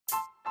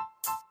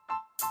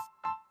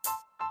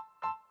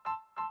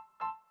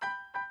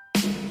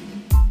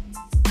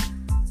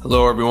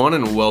Hello, everyone,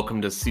 and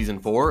welcome to Season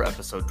 4,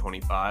 Episode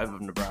 25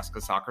 of Nebraska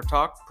Soccer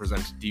Talk,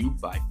 presented to you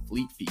by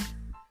Fleet Feet.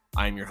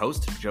 I am your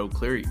host, Joe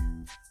Cleary.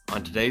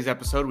 On today's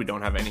episode, we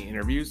don't have any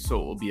interviews,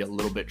 so it will be a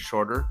little bit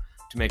shorter.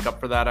 To make up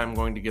for that, I'm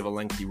going to give a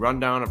lengthy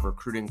rundown of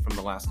recruiting from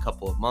the last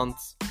couple of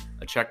months,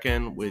 a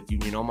check-in with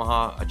Union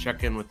Omaha, a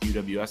check-in with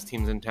UWS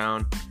teams in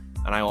town,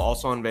 and I will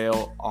also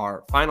unveil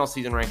our final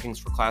season rankings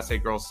for Class A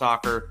girls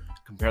soccer,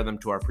 compare them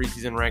to our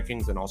preseason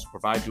rankings, and also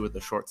provide you with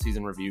a short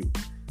season review.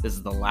 This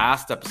is the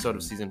last episode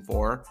of Season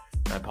 4.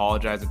 I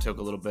apologize it took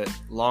a little bit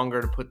longer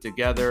to put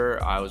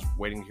together. I was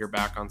waiting to hear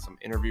back on some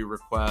interview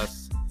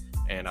requests,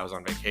 and I was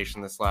on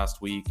vacation this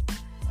last week.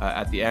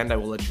 At the end, I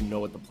will let you know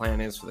what the plan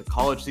is for the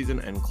college season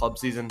and club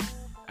season.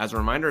 As a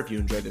reminder, if you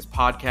enjoy this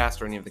podcast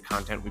or any of the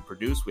content we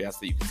produce, we ask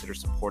that you consider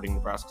supporting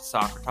Nebraska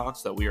Soccer Talk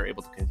so that we are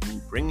able to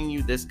continue bringing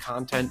you this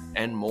content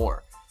and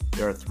more.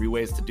 There are 3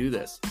 ways to do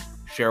this.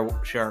 Share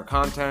our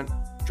content,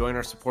 join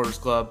our supporters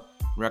club,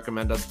 and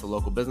recommend us to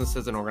local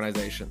businesses and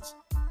organizations.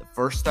 The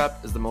first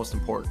step is the most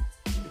important.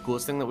 The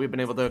coolest thing that we've been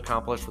able to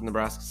accomplish with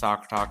Nebraska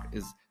Soccer Talk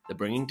is the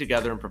bringing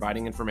together and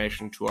providing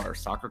information to our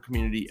soccer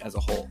community as a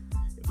whole.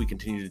 If we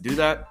continue to do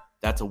that,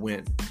 that's a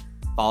win.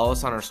 Follow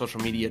us on our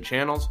social media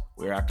channels.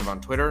 We are active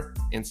on Twitter,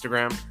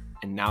 Instagram,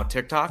 and now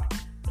TikTok,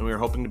 and we are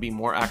hoping to be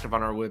more active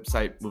on our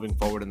website moving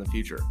forward in the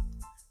future.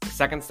 The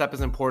second step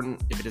is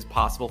important if it is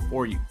possible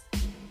for you.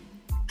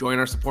 Join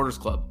our supporters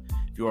club.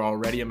 If you are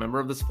already a member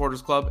of the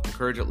supporters club,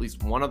 encourage at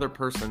least one other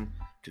person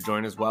to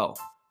join as well.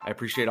 I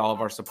appreciate all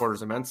of our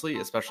supporters immensely,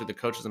 especially the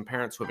coaches and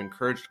parents who have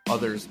encouraged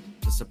others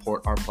to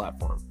support our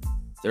platform.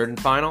 Third and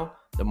final,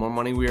 the more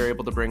money we are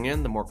able to bring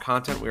in, the more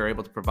content we are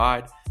able to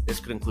provide. This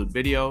could include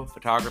video,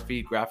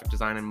 photography, graphic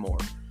design, and more.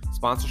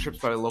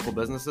 Sponsorships by local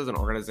businesses and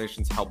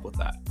organizations help with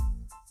that.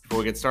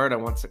 Before we get started,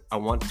 I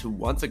want to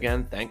once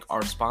again thank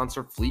our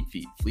sponsor, Fleet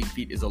Feet. Fleet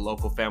Feet is a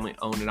local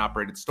family-owned and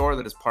operated store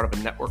that is part of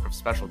a network of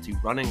specialty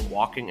running,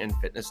 walking, and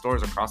fitness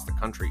stores across the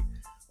country.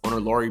 Owner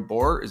Lori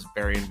Bohr is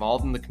very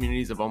involved in the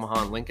communities of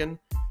Omaha and Lincoln.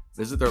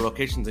 Visit their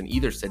locations in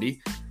either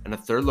city, and a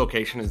third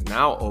location is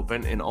now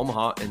open in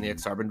Omaha in the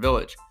Exarban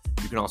Village.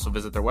 You can also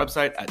visit their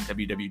website at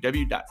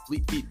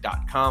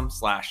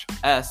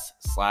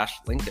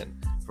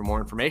www.fleetfeet.com/s/Lincoln for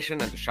more information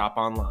and to shop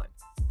online.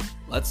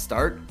 Let's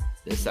start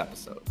this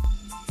episode.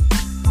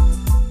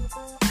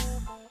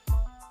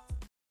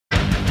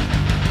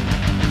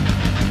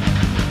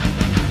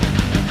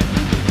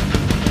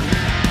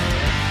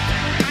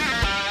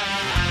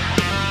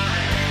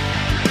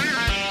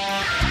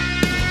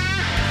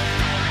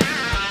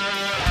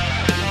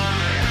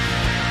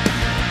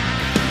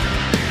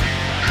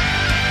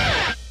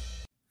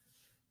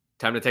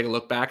 Time to take a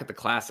look back at the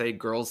Class A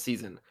girls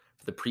season.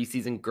 For the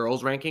preseason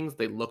girls rankings,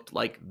 they looked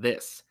like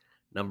this.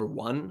 Number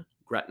 1,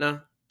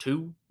 Gretna.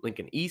 2,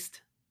 Lincoln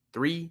East.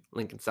 3,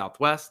 Lincoln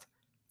Southwest.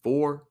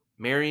 4,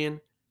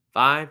 Marion.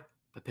 5,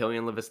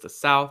 Papillion La Vista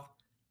South.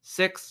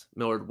 6,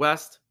 Millard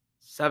West.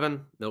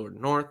 7,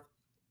 Millard North.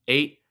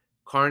 8,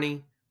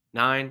 Kearney.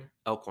 9,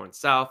 Elkhorn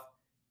South.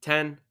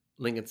 10,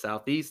 Lincoln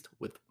Southeast,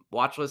 with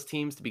watchlist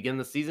teams to begin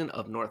the season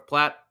of North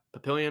Platte,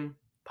 Papillion,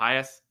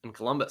 Pius, and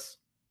Columbus.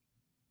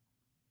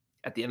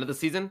 At the end of the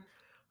season,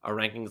 our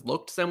rankings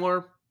looked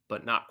similar,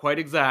 but not quite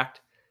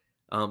exact.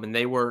 And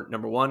they were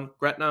number 1,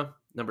 Gretna,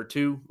 number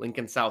 2,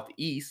 Lincoln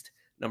Southeast,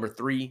 number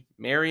 3,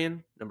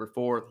 Marion, number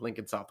 4,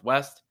 Lincoln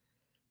Southwest,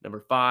 number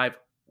 5,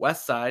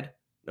 West Side,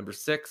 number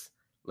 6,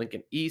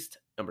 Lincoln East,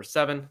 number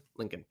 7,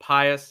 Lincoln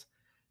Pius,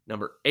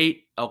 number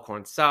 8,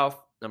 Elkhorn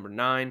South, number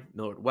 9,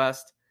 Millard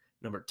West,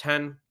 number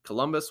 10,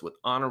 Columbus, with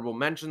honorable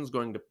mentions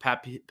going to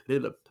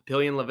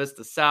Papillion La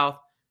Vista South,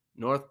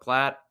 North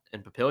Platte,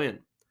 and Papillion.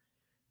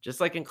 Just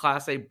like in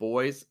Class A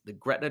boys, the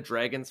Gretna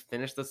Dragons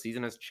finished the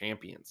season as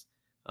champions.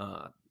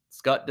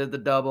 Scott did the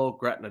double,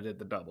 Gretna did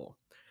the double.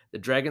 The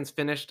Dragons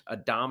finished a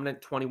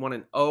dominant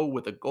 21-0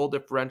 with a goal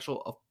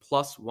differential of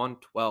plus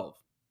 112.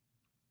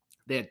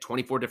 They had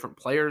 24 different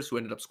players who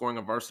ended up scoring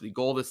a varsity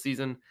goal this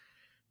season.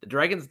 The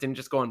Dragons didn't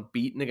just go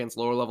unbeaten against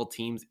lower-level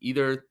teams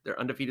either. Their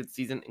undefeated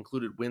season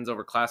included wins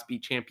over Class B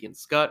champion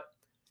Scott,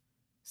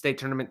 state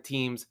tournament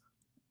teams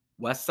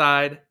West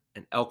Side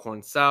and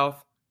Elkhorn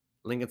South,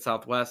 Lincoln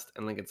Southwest,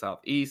 and Lincoln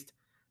Southeast.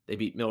 They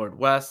beat Millard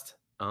West.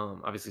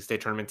 Obviously, state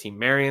tournament team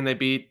Marion they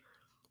beat.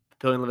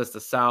 Papillion La Vista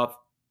South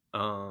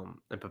and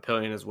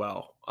Papillion as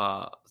well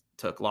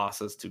took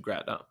losses to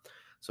Gretna.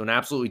 So an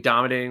absolutely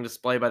dominating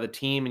display by the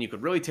team, and you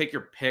could really take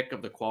your pick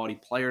of the quality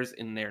players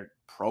in their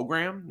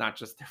program, not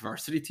just their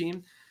varsity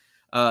team.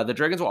 The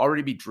Dragons will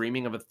already be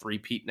dreaming of a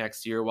three-peat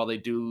next year while they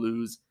do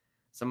lose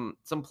some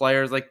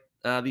players like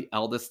the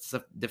eldest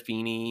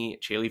Defini,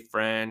 Chaley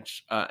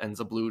French,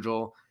 Enza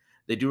Blugel.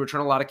 They do return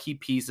a lot of key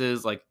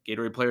pieces like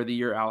Gatorade Player of the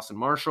Year Allison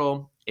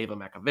Marshall, Ava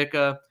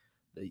Makovica.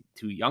 The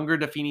 2 younger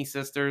Defini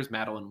sisters,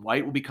 Madeline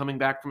White, will be coming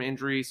back from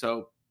injury,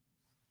 so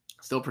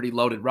still pretty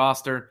loaded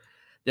roster.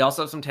 They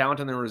also have some talent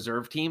in their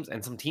reserve teams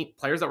and some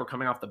players that were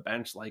coming off the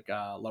bench like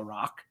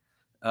LaRock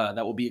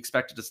that will be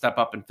expected to step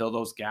up and fill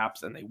those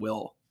gaps, and they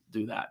will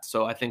do that.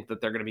 So I think that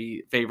they're going to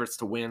be favorites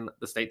to win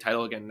the state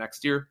title again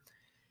next year.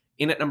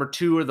 In at number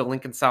 2 are the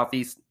Lincoln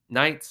Southeast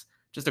Knights.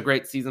 Just a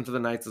great season for the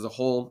Knights as a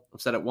whole.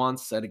 I've said it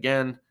once, said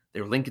again.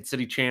 They were Lincoln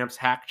City champs,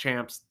 HAC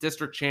champs,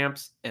 district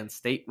champs, and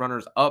state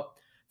runners up.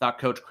 Thought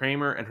Coach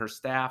Kramer and her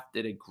staff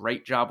did a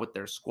great job with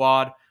their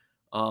squad.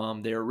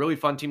 They're a really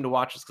fun team to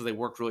watch just because they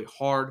worked really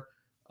hard.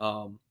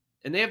 And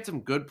they have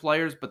some good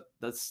players, but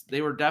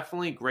they were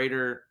definitely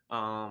greater,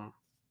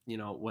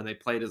 when they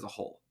played as a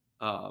whole.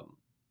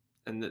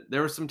 And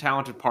there were some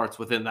talented parts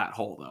within that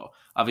whole, though.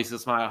 Obviously,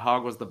 Smile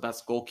Hogg was the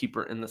best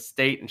goalkeeper in the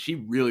state, and she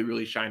really,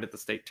 really shined at the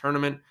state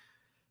tournament.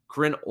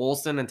 Corinne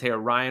Olson and Taya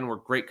Ryan were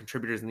great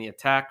contributors in the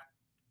attack.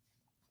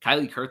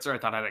 Kylie Kurtzer, I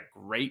thought, had a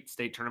great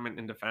state tournament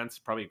in defense,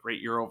 probably a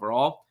great year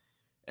overall.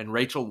 And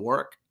Rachel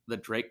Warwick, the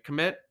Drake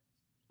commit,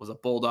 was a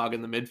bulldog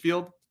in the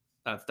midfield.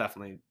 That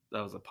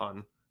was a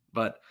pun.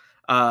 But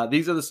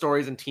these are the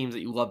stories and teams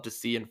that you love to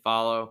see and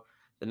follow.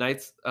 The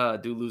Knights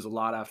do lose a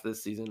lot after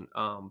this season,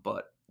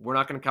 but we're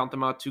not going to count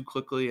them out too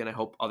quickly, and I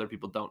hope other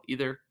people don't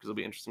either, because it'll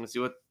be interesting to see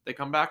what they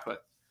come back with.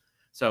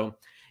 So,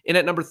 in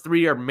at number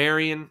 3 are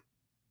Marion.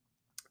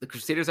 The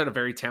Crusaders had a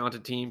very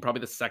talented team, probably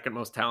the second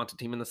most talented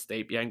team in the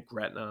state behind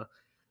Gretna.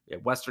 We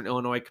had Western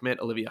Illinois commit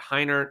Olivia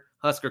Heinert,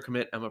 Husker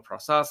commit Emma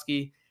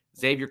Prasowski,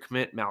 Xavier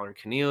commit Mallory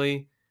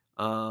Keneally.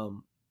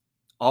 All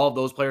of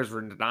those players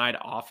were denied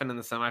often in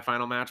the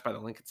semifinal match by the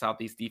Lincoln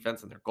Southeast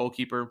defense and their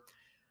goalkeeper.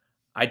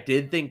 I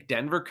did think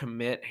Denver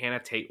commit Hannah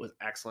Tate was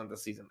excellent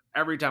this season.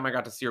 Every time I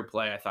got to see her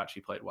play, I thought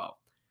she played well.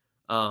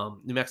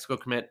 New Mexico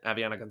commit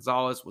Aviana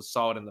Gonzalez was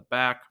solid in the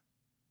back.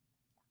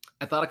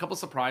 I thought a couple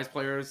surprise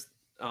players.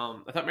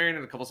 I thought Marion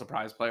had a couple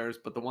surprise players,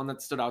 but the one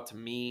that stood out to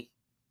me,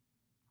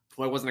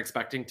 who I wasn't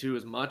expecting to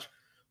as much,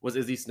 was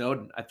Izzy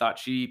Snowden. I thought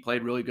she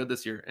played really good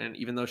this year, and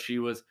even though she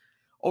was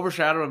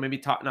overshadowed and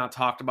maybe not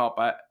talked about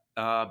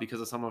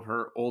because of some of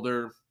her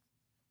older,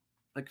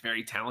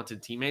 very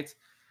talented teammates,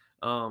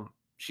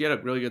 she had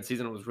a really good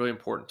season. It was really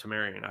important to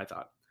Marion, I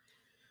thought.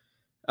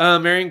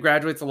 Marion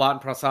graduates a lot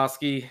in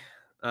Prasowski,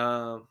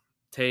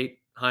 Tate,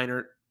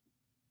 Heinert,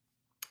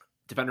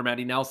 defender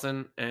Maddie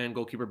Nelson, and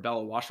goalkeeper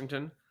Bella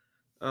Washington.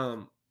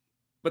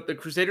 But the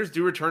Crusaders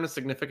do return a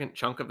significant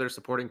chunk of their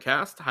supporting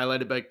cast,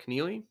 highlighted by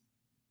Keneally.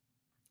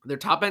 Their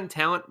top-end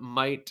talent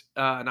might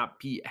not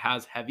be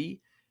as heavy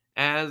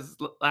as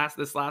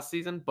this last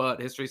season,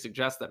 but history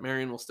suggests that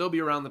Marion will still be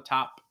around the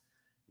top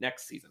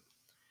next season.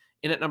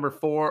 In at number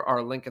 4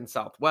 are Lincoln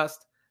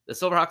Southwest. The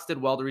Silverhawks did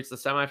well to reach the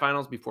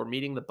semifinals before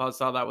meeting the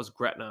buzzsaw that was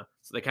Gretna,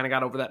 so they kind of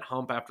got over that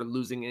hump after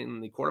losing in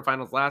the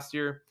quarterfinals last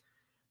year.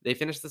 They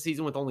finished the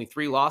season with only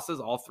 3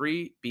 losses, all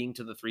 3 being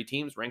to the 3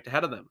 teams ranked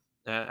ahead of them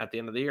at the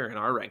end of the year in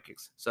our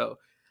rankings. So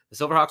the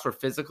Silverhawks were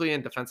physically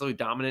and defensively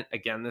dominant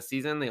again this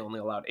season. They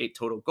only allowed 8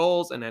 total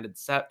goals and ended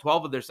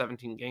 12 of their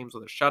 17 games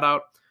with a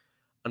shutout.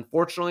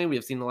 Unfortunately, we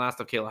have seen the last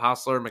of Kayla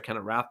Hausler,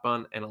 McKenna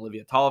Rathbun, and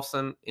Olivia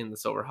Tollefson in the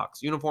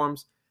Silverhawks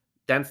uniforms.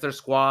 Dents their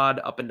squad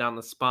up and down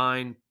the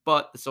spine,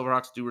 but the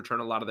Silverhawks do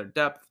return a lot of their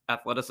depth,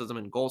 athleticism,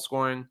 and goal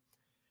scoring.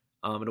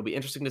 It'll be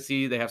interesting to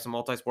see. They have some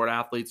multi-sport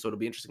athletes, so it'll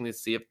be interesting to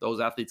see if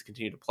those athletes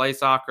continue to play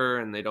soccer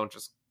and they don't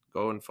just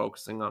go and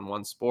focusing on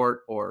one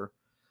sport or,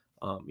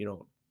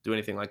 do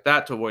anything like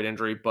that to avoid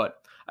injury.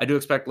 But I do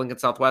expect Lincoln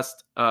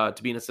Southwest to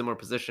be in a similar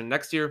position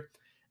next year.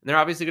 And they're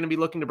obviously going to be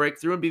looking to break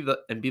through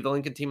and be the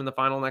Lincoln team in the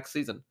final next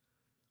season.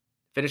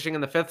 Finishing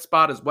in the 5th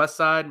spot is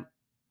Westside.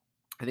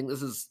 I think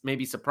this is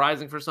maybe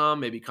surprising for some,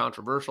 maybe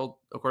controversial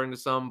according to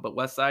some, but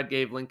Westside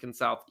gave Lincoln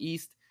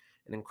Southeast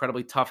an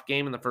incredibly tough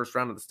game in the first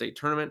round of the state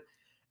tournament,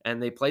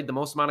 and they played the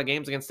most amount of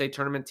games against state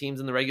tournament teams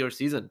in the regular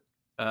season.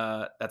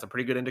 That's a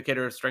pretty good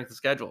indicator of strength of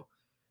schedule.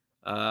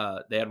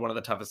 They had one of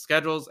the toughest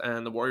schedules,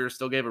 and the Warriors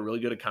still gave a really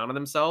good account of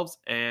themselves,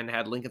 and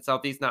had Lincoln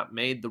Southeast not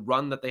made the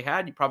run that they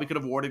had, you probably could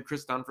have awarded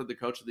Chris Dunford the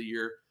coach of the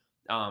year.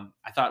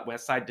 I thought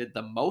Westside did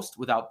the most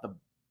without the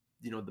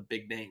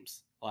big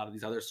names. A lot of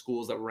these other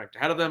schools that were ranked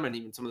ahead of them, and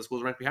even some of the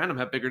schools ranked behind them,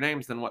 have bigger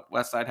names than what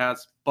Westside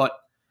has. But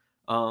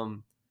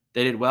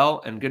they did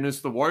well, and good news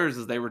for the Warriors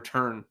is they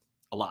return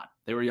a lot.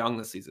 They were young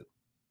this season.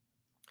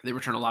 They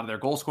return a lot of their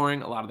goal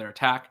scoring, a lot of their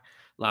attack,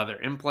 a lot of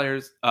their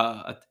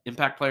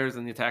impact players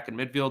in the attack and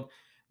midfield.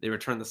 They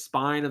return the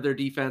spine of their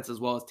defense, as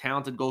well as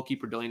talented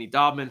goalkeeper Delaney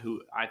Dobman,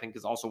 who I think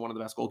is also one of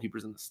the best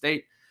goalkeepers in the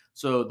state.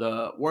 So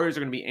the Warriors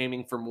are going to be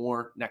aiming for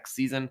more next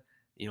season.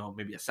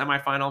 Maybe a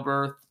semifinal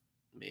berth,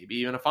 maybe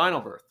even a final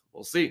berth.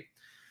 We'll see.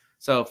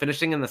 So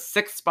finishing in the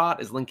 6th spot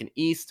is Lincoln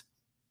East.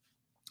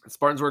 The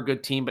Spartans were a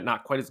good team, but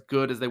not quite as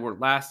good as they were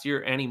last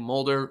year. Annie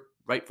Mulder,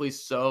 rightfully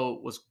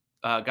so,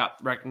 got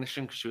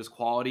recognition because she was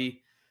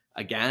quality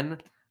again.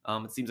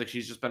 It seems like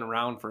she's just been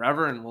around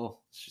forever, and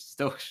she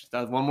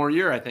does one more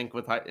year, I think,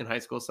 in high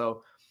school.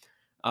 So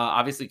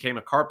obviously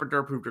Kayma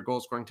Carpenter proved her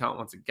goal scoring talent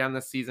once again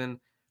this season.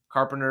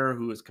 Carpenter,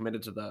 who is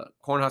committed to the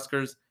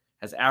Cornhuskers,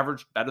 has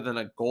averaged better than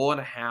a goal and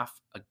a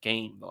half a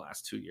game the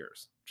last 2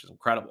 years, which is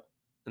incredible.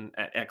 And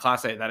at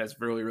Class A, that is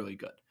really, really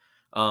good.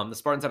 The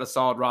Spartans had a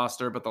solid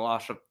roster, but the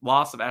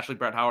loss of Ashley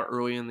Brett Howard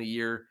early in the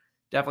year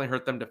definitely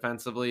hurt them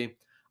defensively.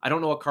 I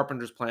don't know what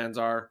Carpenter's plans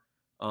are.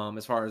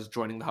 as far as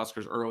joining the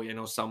Huskers early. I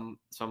know some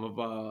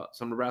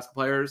Nebraska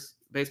players,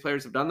 base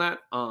players, have done that.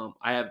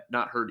 I have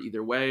not heard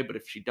either way, but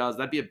if she does,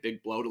 that'd be a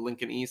big blow to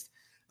Lincoln East,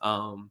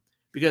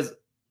 because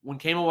when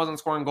Kama wasn't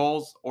scoring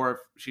goals, or if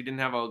she didn't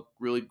have a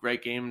really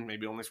great game,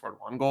 maybe only scored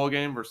one goal a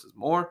game versus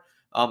more,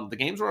 the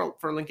games were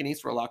for Lincoln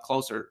East were a lot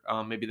closer,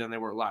 maybe than they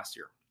were last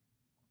year.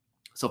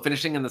 So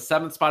finishing in the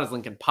 7th spot is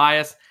Lincoln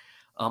Pius,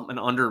 an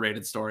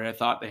underrated story. I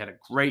thought they had a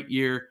great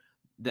year.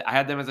 I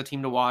had them as a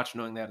team to watch,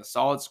 knowing they had a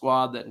solid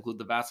squad that included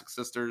the Bassick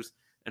sisters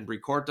and Brie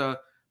Corta.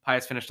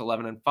 Pius finished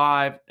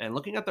 11-5, and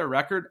looking at their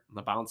record,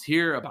 a bounce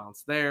here, a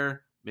bounce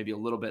there, maybe a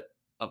little bit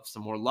of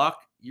some more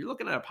luck, you're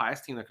looking at a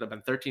Pius team that could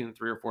have been 13-3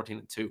 or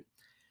 14-2.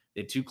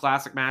 They had 2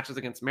 classic matches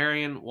against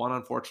Marion, one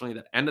unfortunately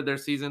that ended their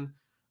season.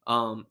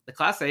 The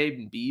Class A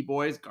and B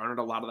boys garnered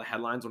a lot of the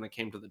headlines when it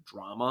came to the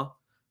drama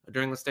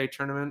during the state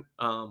tournament.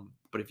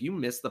 But if you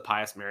missed the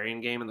Pius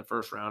Marion game in the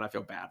first round, I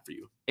feel bad for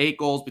you. 8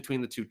 goals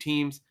between the two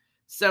teams,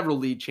 several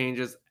lead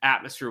changes.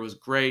 Atmosphere was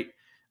great.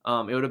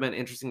 It would have been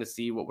interesting to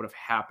see what would have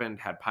happened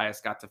had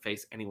Pius got to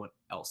face anyone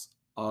else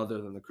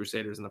other than the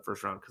Crusaders in the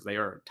first round, because they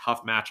are a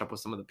tough matchup with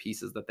some of the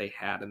pieces that they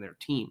had in their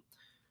team.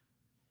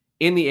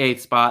 In the 8th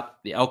spot,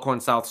 the Elkhorn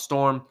South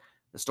Storm.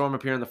 The Storm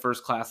appeared in the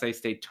first Class A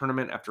state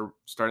tournament after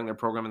starting their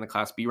program in the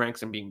Class B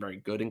ranks and being very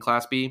good in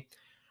Class B.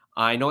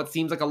 I know it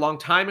seems like a long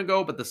time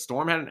ago, but the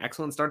Storm had an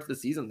excellent start to the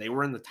season. They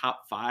were in the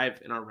top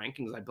 5 in our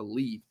rankings, I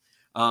believe.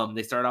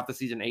 They started off the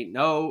season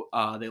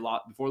 8-0. They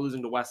lost before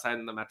losing to Westside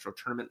in the Metro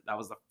tournament. That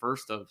was the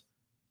first of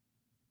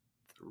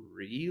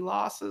 3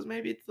 losses,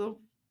 maybe to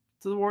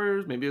the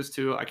Warriors. Maybe it was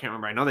 2. I can't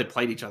remember. I know they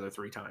played each other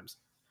 3 times.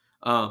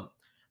 I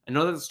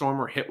know that the Storm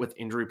were hit with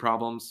injury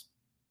problems,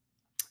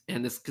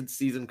 and this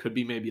season could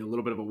be maybe a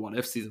little bit of a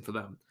what-if season for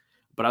them.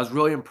 But I was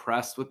really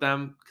impressed with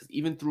them, because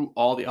even through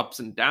all the ups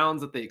and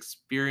downs that they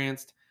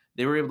experienced,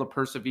 they were able to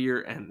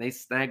persevere, and they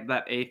snagged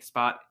that 8th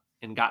spot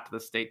and got to the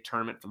state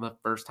tournament for the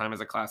first time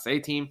as a Class A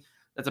team.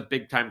 That's a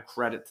big-time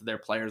credit to their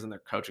players and their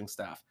coaching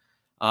staff.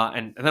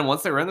 And then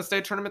once they were in the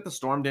state tournament, the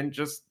Storm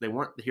they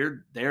weren't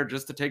there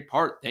just to take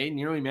part. They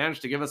nearly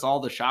managed to give us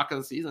all the shock of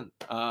the season.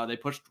 They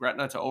pushed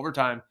Gretna to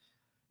overtime,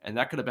 and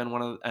that could have been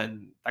one of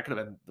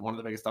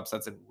the biggest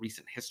upsets in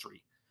recent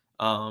history.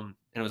 And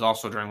it was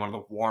also during one of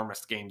the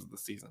warmest games of the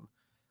season.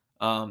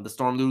 The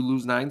Storm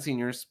lose 9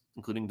 seniors,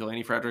 including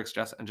Delaney Fredericks,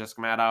 and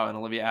Jessica Maddow, and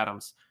Olivia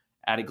Adams.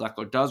 Addie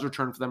Gleckler does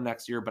return for them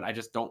next year, but I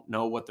just don't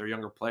know what their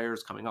younger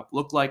players coming up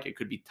look like. It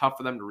could be tough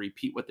for them to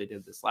repeat what they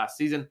did this last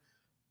season.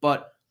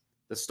 But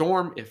the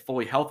Storm, if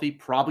fully healthy,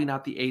 probably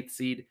not the 8th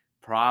seed,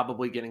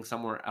 probably getting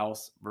somewhere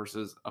else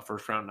versus a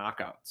first-round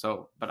knockout.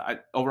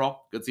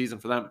 Overall, good season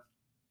for them.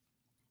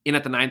 In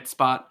at the 9th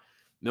spot,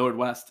 Millard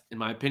West. In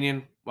my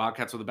opinion,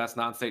 Wildcats were the best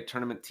non-state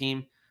tournament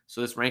team, so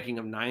this ranking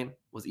of 9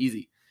 was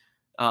easy.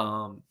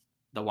 The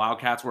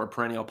Wildcats were a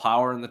perennial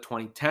power in the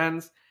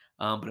 2010s,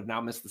 but have now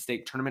missed the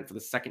state tournament for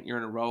the 2nd year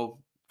in a row.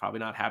 Probably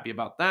not happy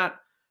about that.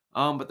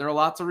 But there are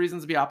lots of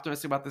reasons to be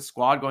optimistic about this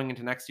squad going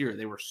into next year.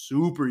 They were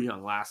super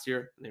young last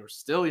year, and they were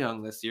still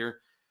young this year.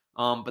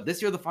 But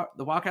this year,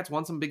 the Wildcats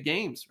won some big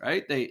games,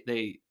 right? They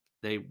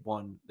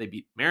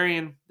beat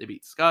Marion, they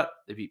beat Scott,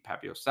 they beat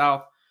Papio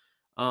South.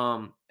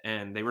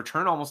 And they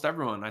return almost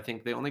everyone. I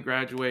think they only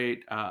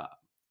graduate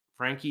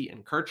Frankie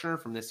and Kirchner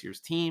from this year's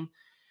team.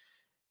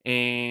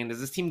 And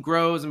as this team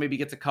grows and maybe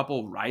gets a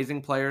couple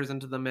rising players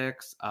into the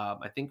mix,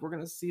 I think we're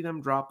going to see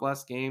them drop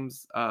less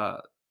games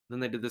than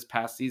they did this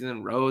past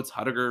season. Rhodes,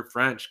 Huttiger,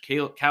 French,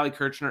 Callie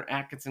Kirchner,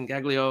 Atkinson,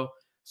 Gaglio,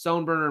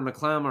 Stoneburner, and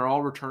McClem are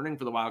all returning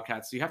for the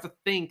Wildcats. So you have to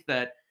think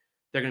that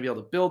they're going to be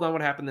able to build on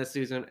what happened this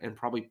season and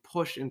probably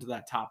push into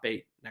that top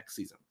 8 next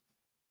season.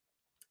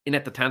 In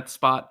at the 10th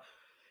spot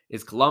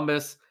is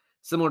Columbus.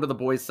 Similar to the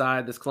boys'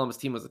 side, this Columbus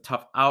team was a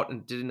tough out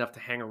and did enough to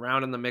hang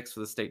around in the mix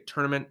for the state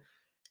tournament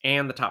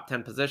and the top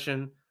 10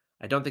 position.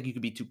 I don't think you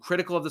could be too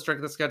critical of the strength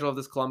of the schedule of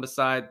this Columbus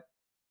side.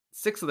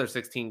 6 of their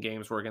 16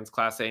 games were against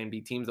Class A and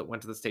B teams that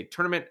went to the state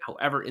tournament.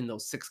 However, in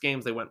those 6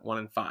 games, they went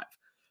 1-5.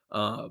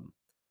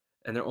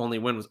 And their only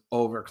win was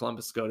over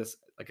Columbus SCOTUS,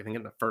 I think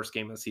in the first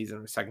game of the season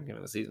or second game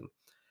of the season.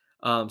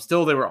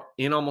 Still, they were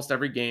in almost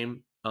every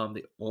game.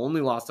 They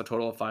only lost a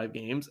total of 5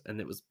 games, and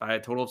it was by a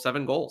total of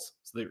 7 goals.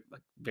 So they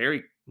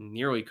very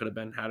nearly could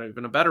have had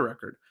even a better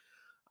record.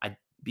 I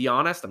be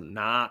honest, I'm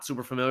not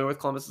super familiar with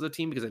Columbus as a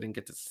team because I didn't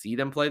get to see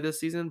them play this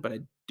season, but I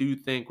do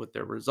think with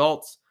their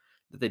results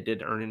that they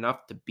did earn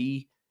enough to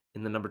be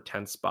in the number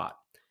 10 spot.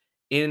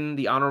 In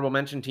the honorable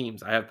mention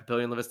teams, I have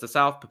Papillion La Vista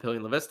South,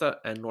 Papillion La Vista,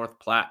 and North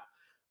Platte.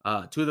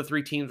 2 of the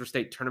 3 teams were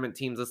state tournament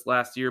teams this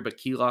last year, but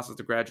key losses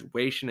to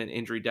graduation and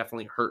injury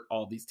definitely hurt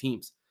all these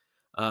teams.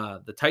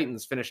 The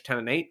Titans finished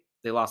 10-8.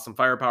 They lost some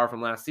firepower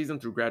from last season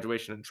through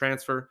graduation and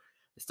transfer.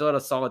 They still had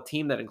a solid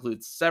team that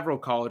includes several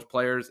college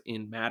players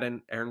in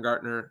Madden, Aaron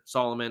Gartner,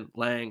 Solomon,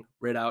 Lang,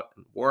 Ridout,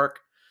 and Warwick.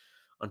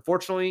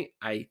 Unfortunately,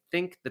 I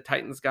think the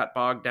Titans got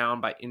bogged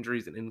down by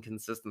injuries and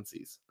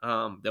inconsistencies.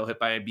 They'll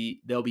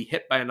be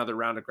hit by another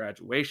round of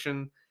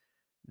graduation.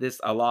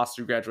 A loss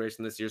through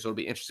graduation this year, so it'll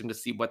be interesting to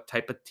see what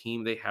type of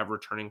team they have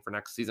returning for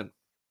next season.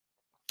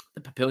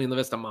 The Papillion La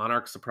Vista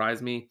Monarchs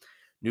surprised me.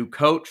 new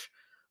coach.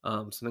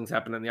 Some things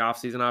happened in the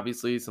offseason,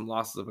 obviously, some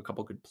losses of a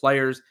couple good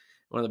players.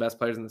 One of the best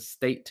players in the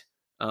state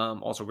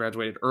also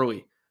graduated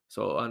early.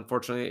 So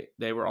unfortunately,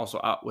 they were also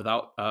out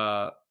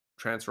without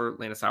transfer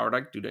Lana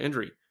Sourdyke due to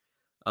injury.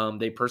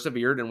 They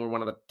persevered and were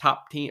one of the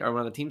one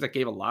of the teams that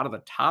gave a lot of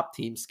the top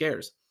teams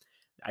scares.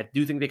 I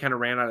do think they kind of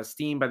ran out of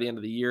steam by the end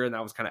of the year, and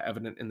that was kind of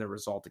evident in the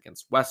result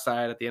against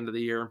Westside at the end of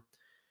the year.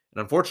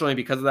 And unfortunately,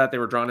 because of that, they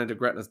were drawn into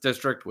Gretna's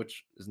district,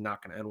 which is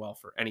not going to end well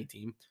for any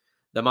team.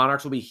 The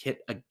Monarchs will be hit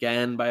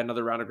again by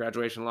another round of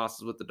graduation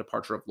losses with the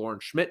departure of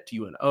Lauren Schmidt to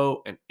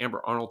UNO and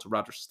Amber Arnold to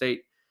Rogers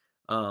State.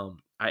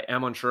 I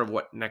am unsure of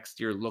what next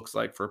year looks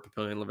like for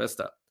Papillion La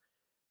Vista.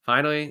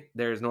 Finally,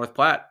 there's North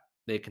Platte.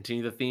 They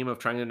continue the theme of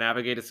trying to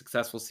navigate a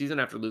successful season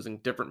after losing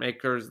different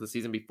makers the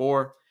season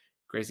before.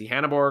 Gracie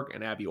Hanneborg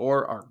and Abby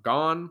Orr are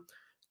gone.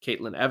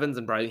 Caitlin Evans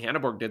and Briley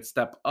Hanneborg did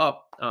step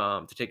up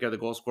to take care of the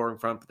goal scoring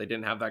front, but they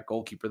didn't have that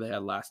goalkeeper they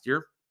had last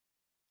year.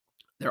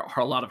 There are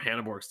a lot of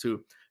Hanneborgs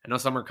too. I know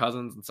some are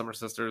cousins and some are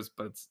sisters,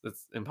 but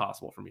it's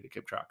impossible for me to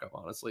keep track of,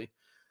 honestly.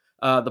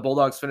 The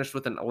Bulldogs finished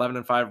with an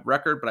 11-5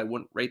 record, but I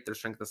wouldn't rate their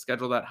strength of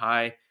schedule that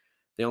high.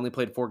 They only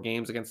played 4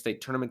 games against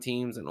state tournament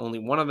teams, and only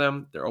one of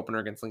them, their opener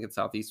against Lincoln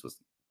Southeast, was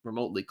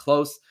remotely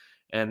close.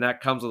 And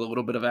that comes with a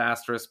little bit of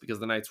asterisk because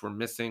the Knights were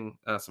missing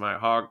Samaya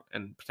Hogg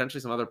and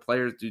potentially some other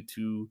players due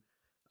to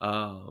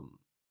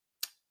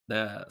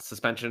the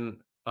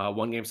suspension,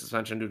 1-game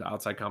suspension due to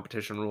outside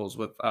competition rules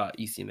with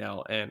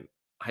ECNL and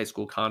high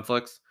school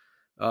conflicts.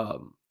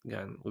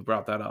 Again, we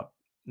brought that up.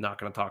 Not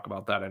going to talk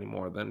about that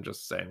anymore than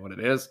just saying what it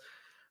is.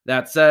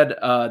 That said,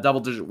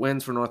 double-digit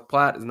wins for North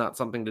Platte is not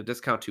something to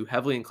discount too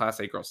heavily in Class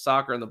A girls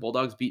soccer, and the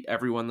Bulldogs beat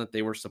everyone that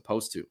they were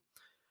supposed to.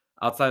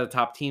 Outside of the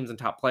top teams and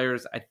top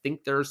players, I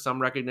think there's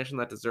some recognition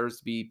that deserves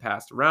to be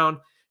passed around.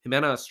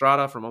 Jimena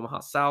Estrada from Omaha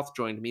South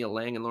joined Mia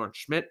Lang and Lauren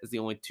Schmidt as the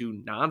only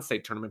 2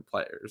 non-state tournament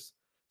players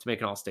to make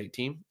an all-state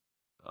team.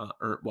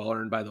 Well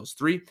earned by those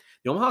 3.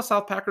 The Omaha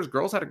South Packers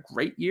girls had a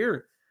great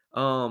year.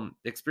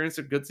 Experienced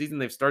a good season.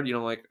 They've started,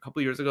 like a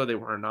couple years ago, they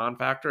were a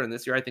non-factor, and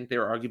this year I think they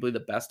were arguably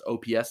the best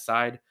OPS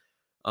side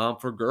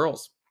for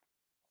girls.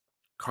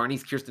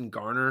 Kearney's Kirsten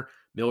Garner,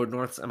 Millard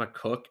North's Emma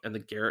Cook, and the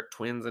Garrett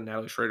twins and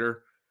Natalie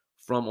Schrader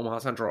from Omaha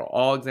Central are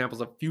all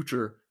examples of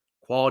future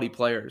quality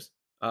players,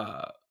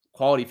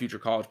 quality future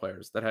college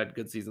players that had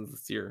good seasons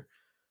this year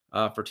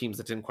for teams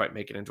that didn't quite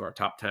make it into our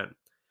top 10.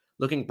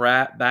 Looking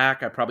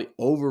back, I probably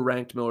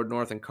overranked Millard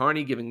North and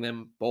Kearney, giving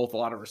them both a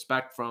lot of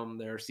respect from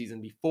their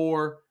season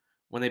before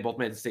when they both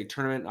made the state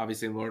tournament.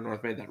 Obviously, Millard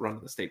North made that run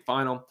to the state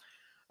final,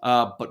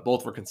 but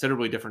both were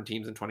considerably different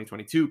teams in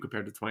 2022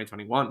 compared to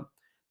 2021.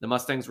 The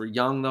Mustangs were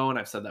young, though, and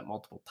I've said that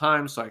multiple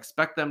times, so I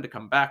expect them to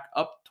come back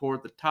up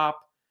toward the top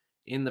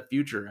in the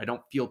future. I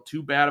don't feel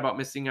too bad about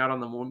missing out on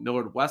the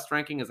Millard West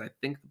ranking, as I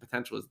think the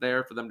potential is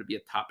there for them to be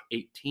a top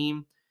 8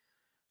 team.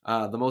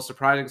 The most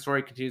surprising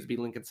story continues to be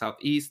Lincoln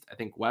Southeast. I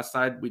think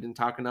Westside we didn't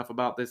talk enough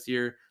about this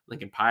year.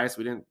 Lincoln Pius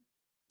we didn't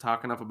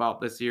talk enough about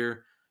this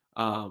year.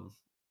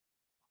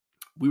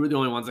 We were the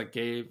only ones that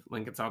gave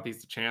Lincoln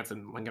Southeast a chance,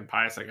 and Lincoln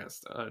Pius, I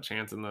guess, a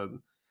chance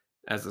in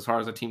as far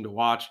as a team to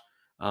watch.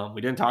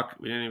 We didn't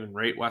even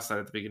rate Westside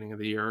at the beginning of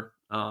the year.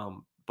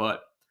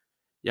 But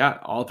yeah,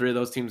 all 3 of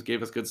those teams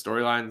gave us good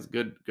storylines,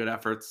 good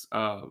efforts,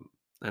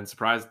 and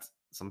surprised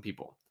some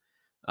people.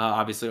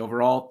 Obviously,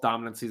 overall,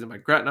 dominant season by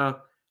Gretna.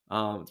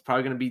 It's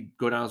probably going to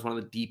go down as one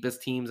of the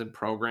deepest teams and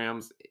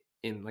programs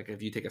in, like,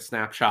 if you take a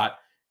snapshot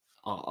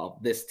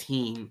of this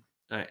team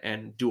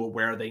and do a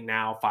where are they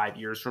now 5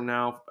 years from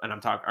now, and I'm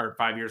talking, or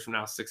 5 years from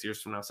now, 6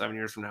 years from now, 7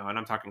 years from now, and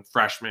I'm talking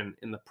freshmen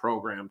in the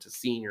program to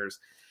seniors,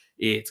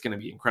 it's going to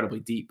be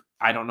incredibly deep.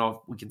 I don't know if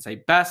we can say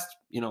best,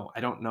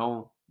 I don't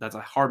know. That's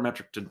a hard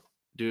metric to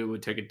do. It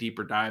would take a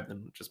deeper dive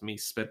than just me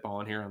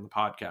spitballing here on the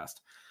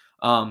podcast.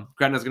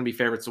 Gretna's going to be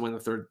favorites to win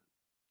the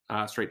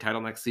 3rd straight title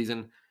next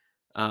season.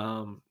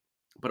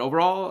 But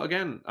overall,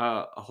 again,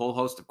 a whole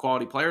host of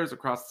quality players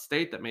across the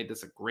state that made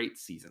this a great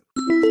season.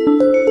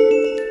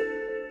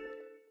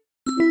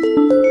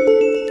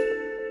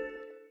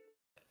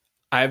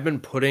 I've been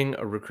putting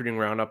a recruiting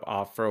roundup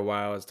off for a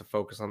while as to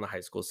focus on the high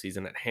school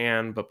season at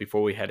hand. But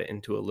before we head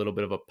into a little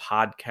bit of a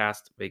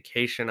podcast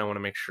vacation, I want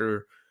to make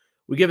sure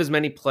we give as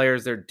many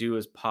players their due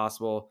as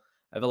possible.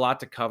 I have a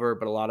lot to cover,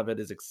 but a lot of it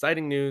is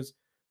exciting news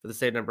for the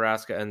state of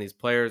Nebraska and these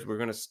players. We're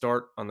going to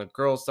start on the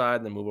girls' side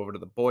and then move over to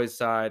the boys'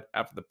 side.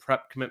 After the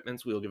prep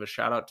commitments, we will give a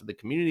shout out to the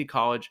community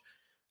college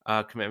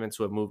commitments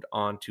who have moved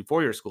on to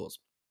 4-year schools.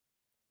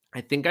 I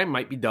think I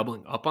might be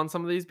doubling up on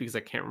some of these because I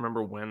can't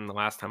remember when the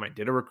last time I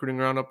did a recruiting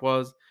roundup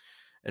was.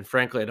 And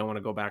frankly, I don't want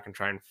to go back and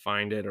try and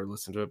find it or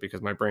listen to it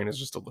because my brain is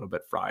just a little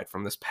bit fried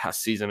from this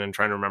past season and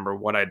trying to remember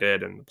what I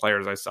did and the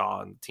players I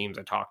saw and the teams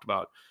I talked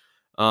about.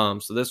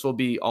 So this will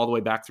be all the way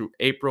back through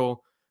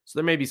April. So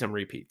there may be some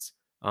repeats.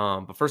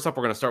 But first up,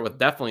 we're going to start with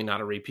definitely not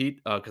a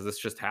repeat because this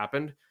just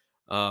happened.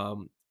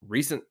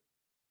 Recent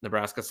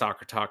Nebraska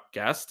Soccer Talk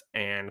guest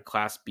and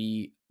Class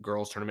B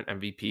Girls Tournament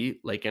MVP,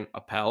 Lakin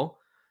Appel.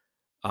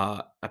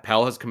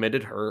 Appel has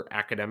committed her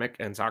academic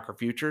and soccer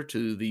future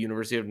to the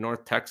University of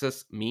North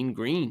Texas Mean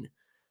Green.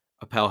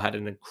 Appel had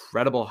an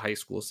incredible high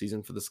school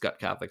season for the Scott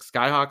Catholic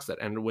Skyhawks that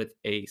ended with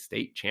a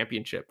state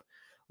championship.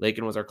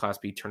 Lakin was our Class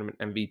B tournament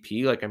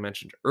MVP, like I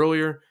mentioned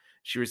earlier.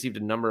 She received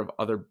a number of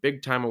other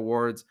big time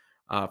awards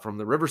from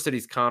the River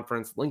Cities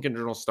Conference, Lincoln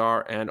Journal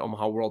Star, and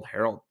Omaha World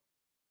Herald.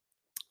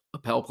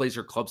 Appel plays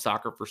her club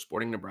soccer for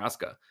Sporting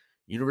Nebraska.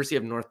 University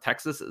of North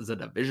Texas is a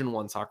Division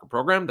I soccer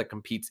program that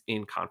competes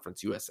in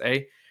Conference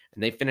USA,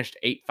 and they finished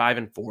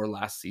 8-5-4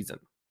 last season.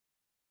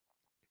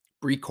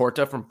 Bree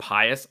Corta from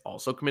Pius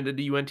also committed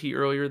to UNT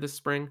earlier this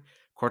spring.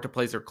 Corta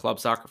plays her club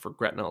soccer for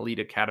Gretna Elite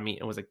Academy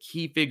and was a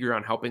key figure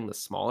on helping the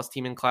smallest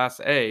team in Class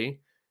A,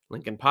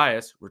 Lincoln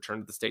Pius, return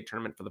to the state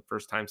tournament for the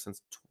first time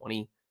since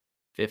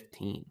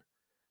 2015.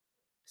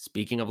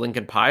 Speaking of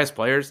Lincoln Pius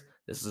players,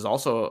 this is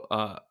also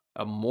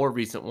a more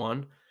recent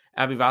one.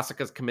 Abby Vasek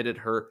has committed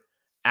her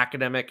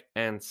academic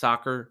and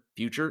soccer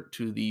future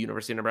to the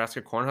University of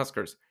Nebraska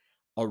Cornhuskers.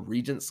 A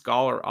Regent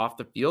Scholar off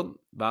the field,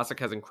 Vasek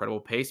has incredible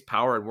pace,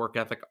 power, and work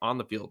ethic on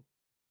the field.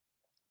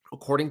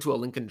 According to a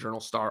Lincoln Journal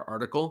Star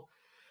article,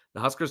 the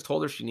Huskers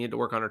told her she needed to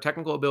work on her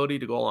technical ability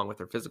to go along with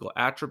her physical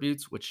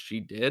attributes, which she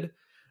did.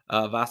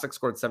 Vasek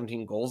scored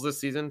 17 goals this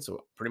season,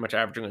 so pretty much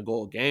averaging a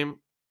goal a game.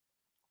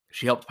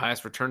 She helped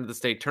Pius return to the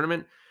state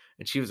tournament,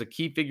 and she was a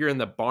key figure in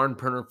the barn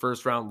burner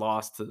first round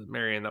loss to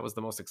Marion. That was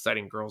the most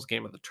exciting girls'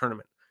 game of the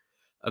tournament.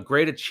 A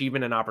great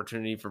achievement and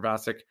opportunity for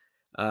Vasek.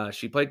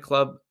 She played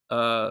club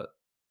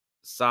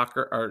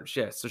soccer,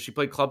 so she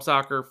played club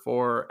soccer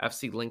for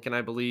FC Lincoln,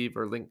 I believe,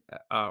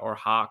 or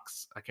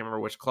Hawks. I can't remember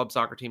which club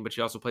soccer team, but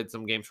she also played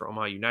some games for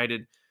Omaha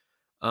United.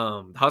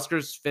 The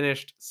Huskers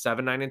finished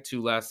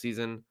 7-9-2 last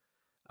season.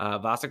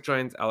 Vasek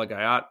joins Ella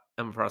Guyot,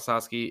 Emma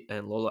Prasowski,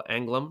 and Lola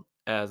Anglem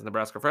as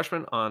Nebraska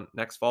freshmen on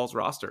next fall's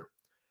roster.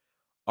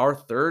 Our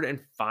third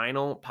and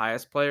final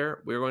Pius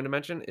player we're going to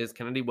mention is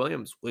Kennedy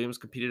Williams. Williams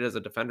competed as a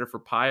defender for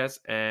Pius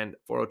and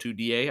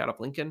 402DA out of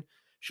Lincoln.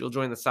 She'll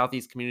join the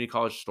Southeast Community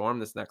College Storm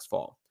this next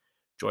fall.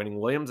 Joining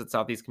Williams at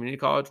Southeast Community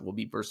College will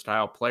be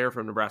versatile player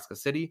from Nebraska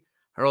City,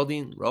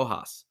 Geraldine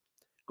Rojas.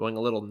 Going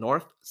a little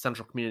north,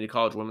 Central Community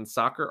College Women's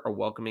Soccer are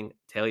welcoming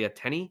Talia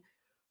Tenney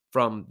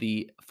from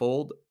the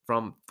fold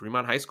from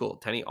Fremont High School.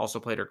 Tenney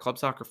also played her club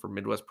soccer for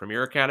Midwest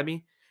Premier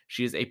Academy.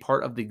 She is a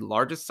part of the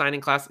largest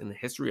signing class in the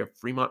history of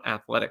Fremont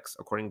athletics,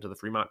 according to the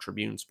Fremont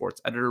Tribune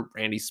sports editor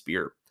Randy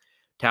Spear.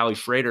 Tally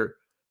Schrader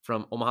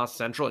from Omaha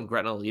Central and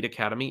Gretna Elite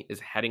Academy is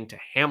heading to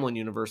Hamline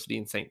University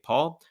in St.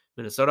 Paul,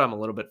 Minnesota. I'm a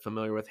little bit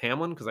familiar with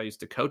Hamline because I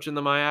used to coach in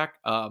the MIAC.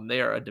 They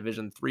are a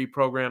Division III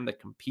program that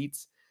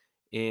competes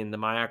in the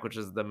MIAC, which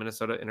is the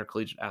Minnesota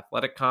Intercollegiate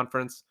Athletic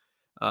Conference.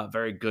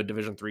 Very good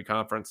Division III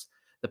conference.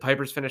 The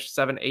Pipers finished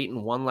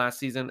 7-8-1 last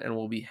season and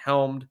will be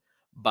helmed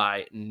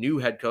by new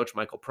head coach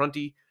Michael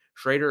Prunty.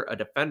 Schrader, a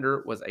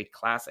defender, was a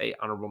Class A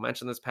honorable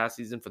mention this past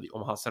season for the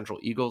Omaha Central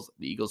Eagles.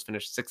 The Eagles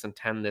finished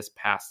 6-10 this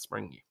past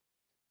spring.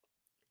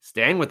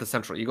 Staying with the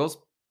Central Eagles,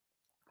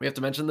 we have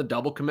to mention the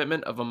double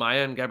commitment of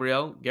Amaya and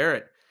Gabrielle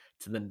Garrett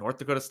to the North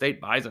Dakota State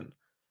Bison.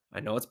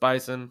 I know it's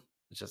Bison.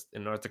 It's just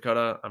in North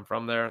Dakota. I'm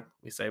from there.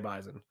 We say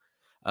Bison.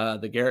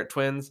 The Garrett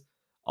twins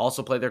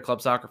also play their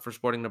club soccer for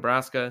Sporting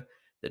Nebraska.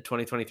 The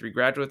 2023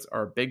 graduates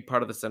are a big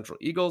part of the Central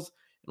Eagles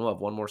and will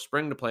have one more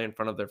spring to play in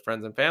front of their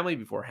friends and family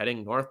before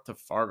heading north to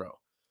Fargo.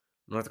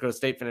 North Dakota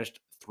State finished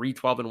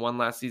 3-12-1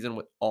 last season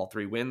with all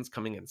three wins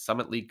coming in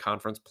Summit League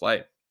Conference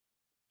play.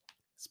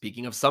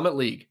 Speaking of Summit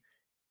League,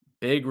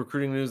 big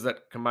recruiting news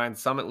that combines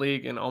Summit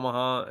League in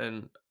Omaha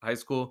and high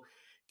school.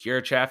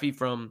 Kiera Chaffee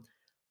from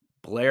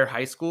Blair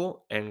High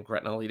School and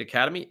Gretna Elite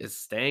Academy is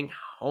staying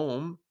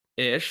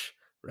home-ish,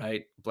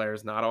 right? Blair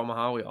is not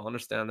Omaha. We all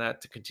understand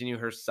that. To continue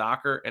her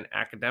soccer and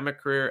academic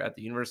career at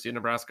the University of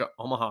Nebraska,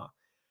 Omaha.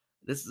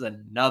 This is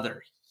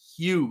another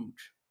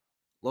huge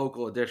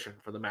local addition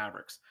for the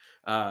Mavericks.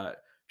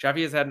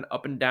 Chaffee has had an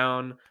up and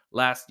down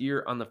last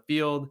year on the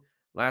field.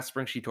 Last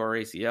spring, she tore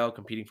her ACL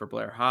competing for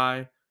Blair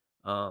High.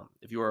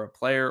 If you are a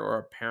player or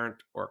a parent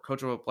or a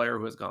coach of a player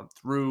who has gone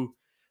through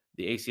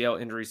the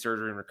ACL injury,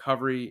 surgery, and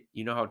recovery,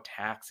 you know how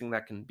taxing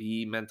that can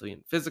be mentally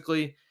and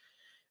physically.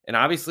 And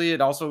obviously,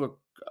 it also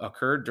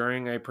occurred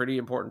during a pretty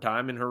important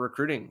time in her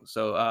recruiting.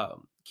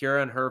 So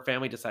Kiera and her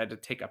family decided to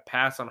take a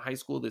pass on high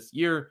school this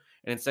year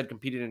and instead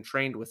competed and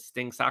trained with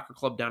Sting Soccer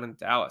Club down in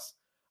Dallas.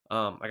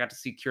 I got to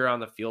see Kiera on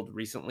the field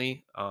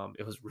recently.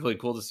 It was really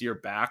cool to see her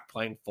back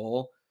playing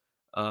full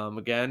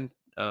again.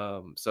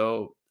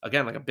 So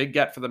again, like a big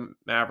get for the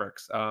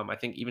Mavericks. I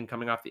think even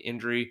coming off the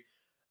injury,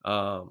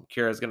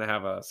 Kiera is going to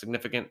have a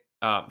significant,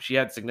 she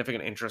had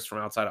significant interest from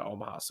outside of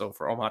Omaha. So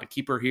for Omaha to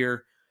keep her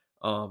here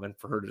and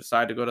for her to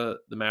decide to go to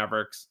the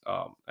Mavericks,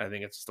 I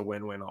think it's just a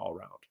win-win all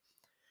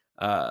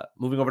around.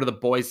 Moving over to the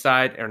boys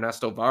side,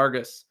 Ernesto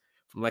Vargas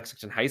from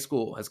Lexington High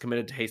School has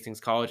committed to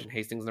Hastings College in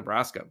Hastings,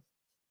 Nebraska.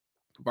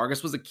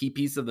 Vargas was a key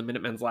piece of the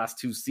Minutemen's last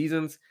two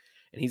seasons,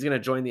 and he's going to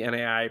join the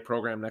NAI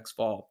program next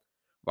fall.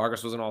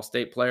 Vargas was an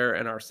all-state player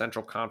and our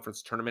Central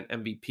Conference Tournament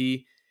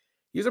MVP.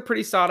 He's a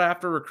pretty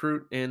sought-after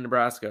recruit in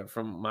Nebraska,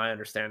 from my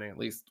understanding, at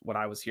least what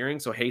I was hearing.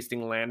 So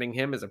Hastings landing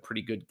him is a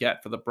pretty good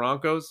get for the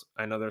Broncos.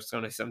 I know there's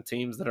going to be some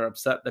teams that are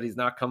upset that he's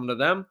not coming to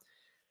them.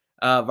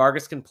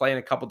 Vargas can play in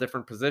a couple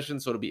different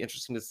positions, so it'll be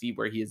interesting to see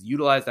where he is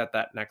utilized at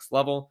that next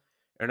level.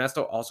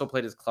 Ernesto also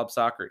played his club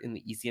soccer in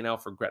the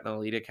ECNL for Gretna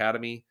Elite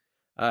Academy.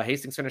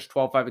 Hastings finished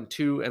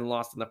 12-5-2 and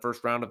lost in the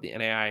first round of the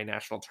NAIA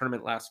National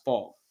Tournament last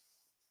fall.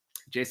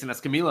 Jason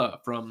Escamilla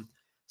from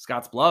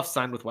Scotts Bluff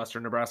signed with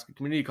Western Nebraska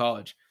Community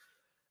College.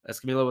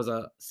 Escamilla was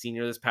a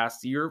senior this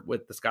past year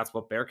with the Scotts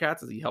Bluff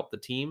Bearcats as he helped the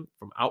team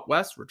from out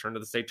west return to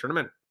the state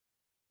tournament.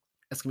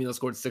 Escamilla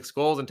scored 6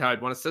 goals and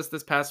tallied 1 assist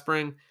this past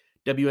spring.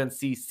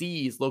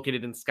 WNCC is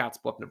located in Scotts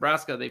Bluff,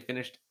 Nebraska. They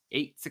finished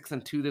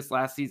 8-6-2 this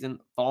last season,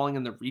 falling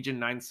in the Region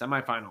 9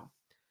 semifinal.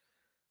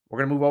 We're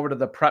going to move over to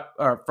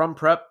the from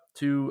prep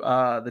to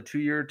the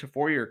 2-year to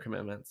 4-year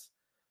commitments.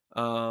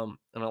 And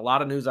a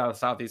lot of news out of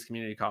Southeast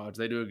Community College.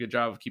 They do a good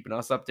job of keeping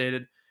us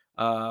updated.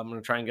 I'm going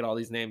to try and get all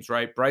these names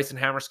right. Bryson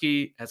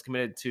Hammerski has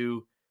committed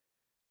to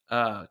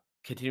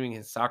continuing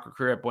his soccer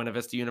career at Buena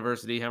Vista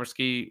University.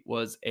 Hammerski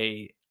was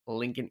a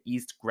Lincoln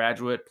East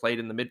graduate, played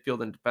in the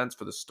midfield and defense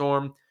for the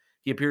Storm.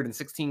 He appeared in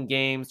 16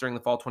 games during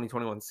the fall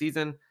 2021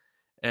 season.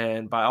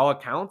 And by all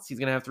accounts, he's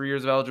going to have 3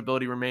 years of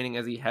eligibility remaining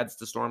as he heads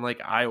to Storm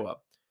Lake, Iowa.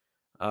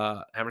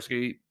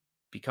 Hammerski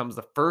becomes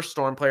the first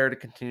Storm player to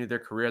continue their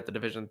career at the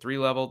Division III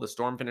level. The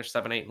Storm finished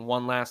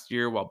 7-8-1 last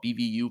year, while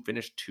BVU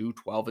finished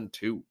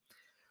 2-12-2.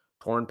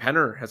 Torrin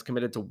Penner has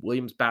committed to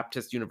Williams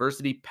Baptist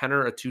University.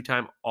 Penner, a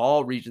 2-time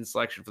all-region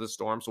selection for the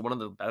Storm, so one of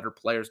the better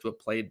players to have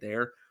played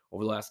there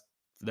over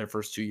their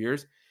first 2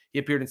 years. He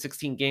appeared in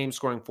 16 games,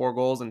 scoring 4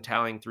 goals and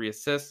tallying 3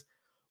 assists.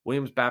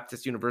 Williams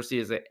Baptist University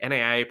is an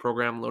NAIA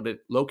program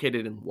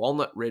located in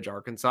Walnut Ridge,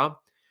 Arkansas,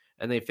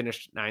 and they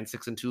finished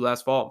 9-6-2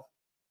 last fall.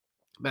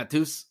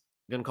 Matus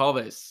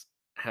Goncalves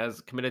has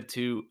committed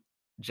to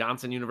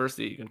Johnson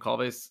University.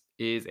 Goncalves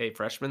is a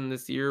freshman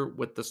this year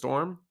with the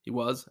Storm. He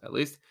was, at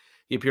least.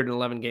 He appeared in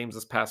 11 games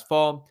this past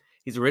fall.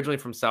 He's originally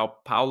from Sao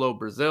Paulo,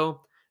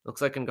 Brazil. It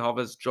looks like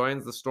Goncalves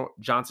joins the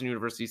Johnson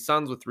University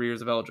Suns with 3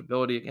 years of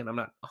eligibility. Again, I'm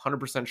not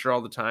 100% sure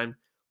all the time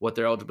what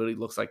their eligibility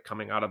looks like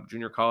coming out of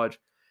junior college.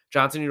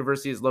 Johnson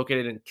University is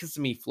located in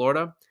Kissimmee,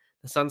 Florida.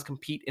 The Suns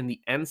compete in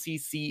the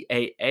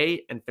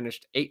NCCAA and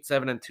finished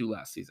 8-7-2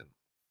 last season.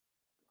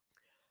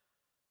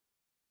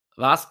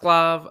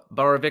 Václav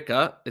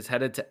Borovica is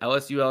headed to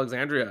LSU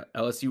Alexandria.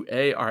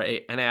 LSUA are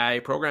a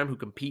NAIA program who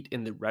compete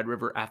in the Red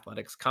River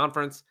Athletics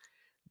Conference.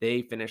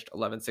 They finished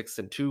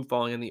 11-6-2,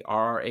 falling in the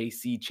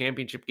RRAC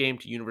championship game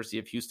to University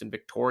of Houston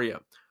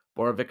Victoria.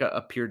 Borovica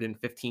appeared in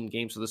 15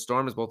 games for the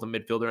Storm as both a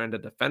midfielder and a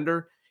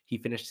defender. He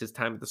finished his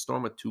time at the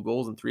Storm with 2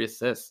 goals and 3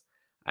 assists.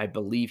 I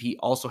believe he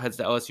also heads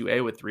to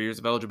LSUA with 3 years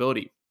of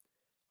eligibility.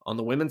 On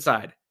the women's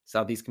side,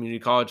 Southeast Community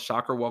College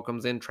soccer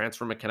welcomes in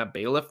transfer McKenna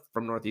Bailiff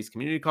from Northeast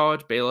Community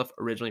College. Bailiff,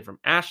 originally from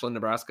Ashland,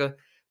 Nebraska,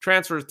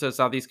 transfers to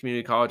Southeast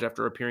Community College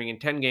after appearing in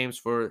 10 games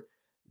for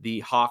the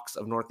Hawks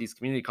of Northeast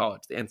Community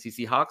College. The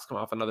NCC Hawks come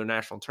off another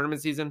national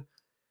tournament season,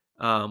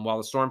 while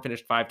the Storm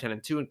finished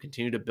 5-10-2 and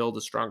continue to build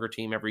a stronger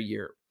team every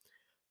year.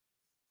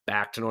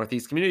 Back to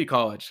Northeast Community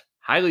College.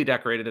 Highly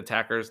decorated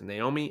attackers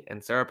Naomi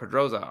and Sarah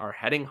Pedroza are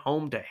heading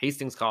home to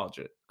Hastings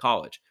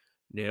College.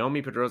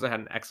 Naomi Pedroza had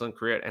an excellent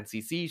career at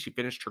NCC. She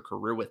finished her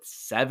career with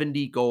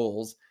 70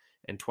 goals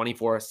and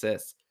 24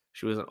 assists.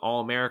 She was an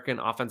All-American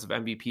Offensive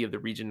MVP of the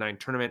Region 9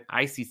 Tournament,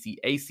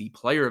 ICCAC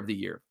Player of the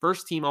Year,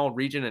 first team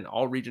All-Region and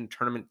All-Region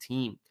Tournament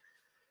team.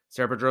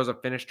 Sarah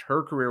Pedroza finished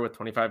her career with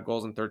 25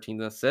 goals and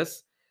 13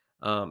 assists.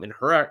 In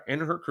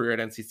her career at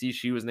NCC,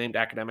 she was named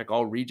Academic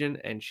All-Region,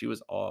 and she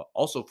was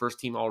also first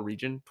team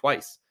All-Region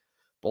twice.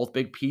 Both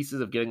big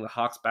pieces of getting the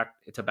Hawks back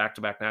to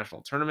back-to-back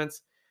national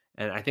tournaments.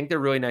 And I think they're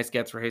really nice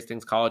gets for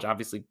Hastings College.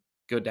 Obviously,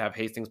 good to have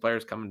Hastings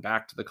players coming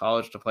back to the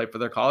college to play for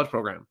their college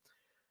program.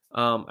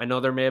 I know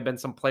there may have been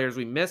some players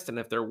we missed, and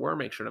if there were,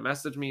 make sure to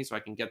message me so I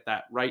can get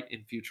that right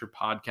in future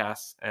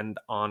podcasts and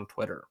on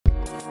Twitter.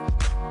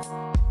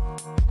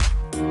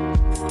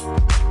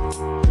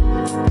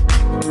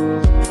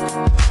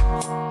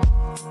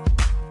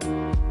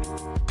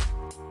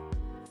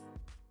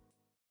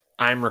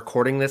 I'm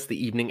recording this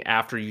the evening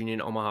after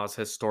Union Omaha's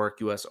historic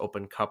U.S.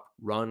 Open Cup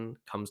run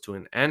comes to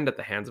an end at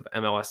the hands of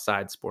MLS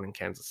side Sporting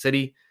Kansas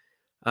City.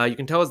 You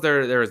can tell as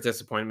there is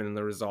disappointment in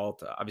the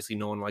result. Obviously,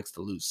 no one likes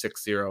to lose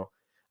 6-0.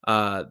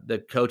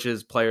 The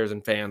coaches, players,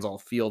 and fans all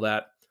feel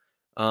that.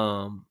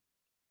 But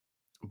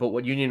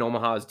what Union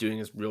Omaha is doing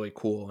is really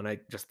cool, and I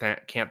just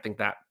can't think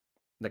that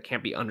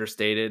can't be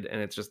understated.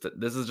 And it's just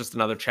this is just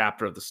another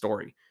chapter of the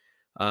story.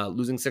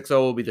 Losing 6-0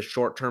 will be the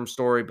short-term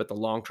story, but the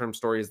long-term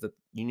story is that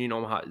Union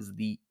Omaha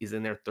is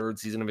in their 3rd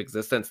season of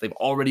existence. They've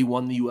already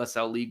won the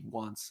USL League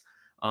once.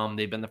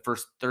 They've been the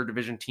first 3rd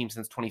division team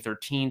since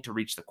 2013 to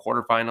reach the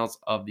quarterfinals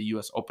of the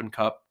U.S. Open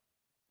Cup.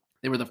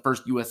 They were the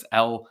first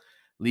USL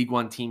League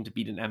One team to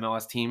beat an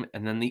MLS team,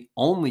 and then the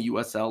only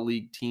USL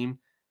League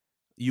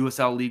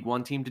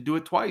One team to do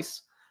it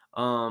twice.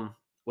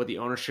 What the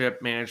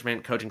ownership,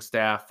 management, coaching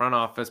staff, front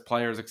office,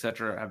 players,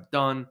 etc. have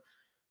done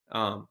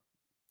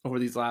over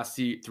these last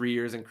 3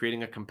 years in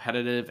creating a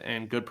competitive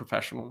and good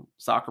professional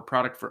soccer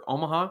product for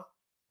Omaha,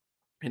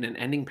 and an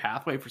ending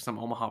pathway for some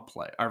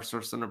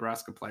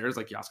Nebraska players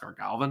like Yaskar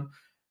Galvin,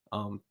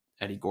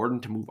 Eddie Gordon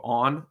to move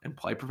on and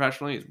play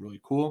professionally is really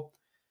cool.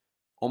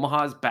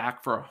 Omaha is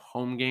back for a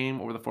home game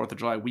over the 4th of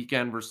July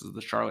weekend versus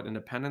the Charlotte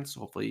Independence.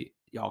 So hopefully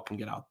y'all can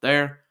get out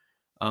there.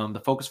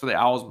 The focus for the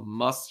Owls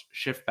must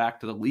shift back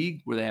to the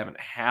league where they haven't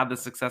had the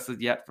successes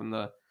yet from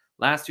the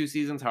last 2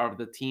 seasons. However,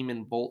 the team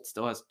in Bolt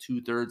still has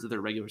 2/3 of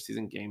their regular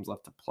season games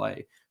left to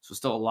play. So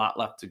still a lot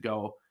left to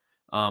go.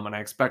 And I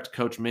expect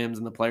Coach Mims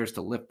and the players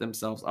to lift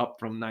themselves up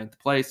from 9th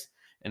place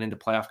and into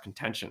playoff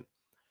contention.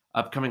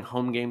 Upcoming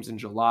home games in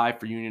July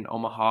for Union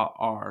Omaha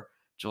are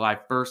July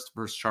 1st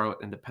versus Charlotte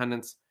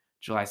Independence,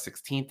 July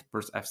 16th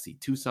versus FC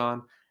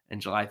Tucson, and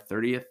July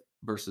 30th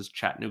versus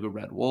Chattanooga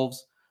Red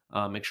Wolves.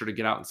 Make sure to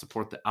get out and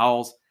support the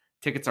Owls.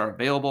 Tickets are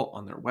available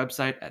on their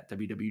website at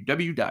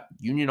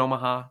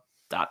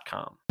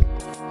www.unionomaha.com.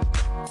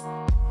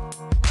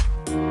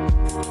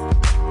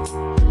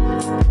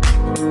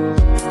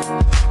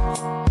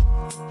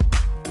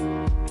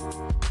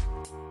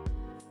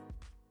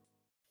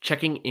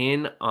 Checking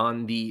in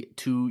on the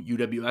 2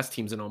 UWS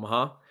teams in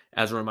Omaha.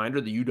 As a reminder,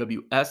 the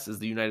UWS is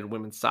the United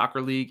Women's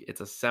Soccer League.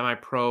 It's a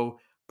semi-pro,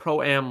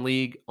 pro-am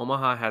league.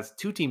 Omaha has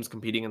 2 teams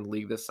competing in the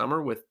league this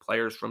summer with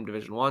players from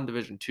Division I,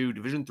 Division II,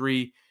 Division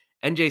III,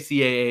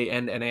 NJCAA,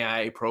 and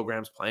NAIA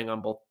programs playing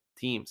on both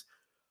teams.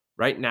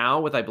 Right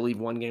now, with I believe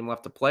 1 game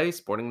left to play,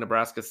 Sporting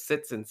Nebraska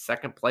sits in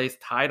 2nd place,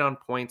 tied on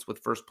points with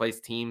first place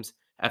teams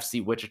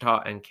FC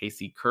Wichita and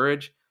KC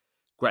Courage.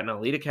 Gretna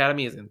Elite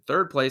Academy is in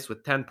 3rd place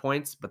with 10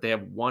 points, but they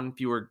have 1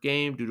 fewer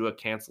game due to a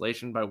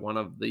cancellation by one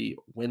of the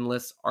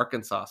winless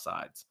Arkansas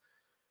sides.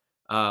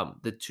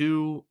 The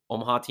 2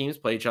 Omaha teams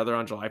play each other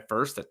on July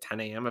 1st at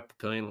 10 a.m. at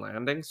Papillion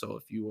Landing. So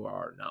if you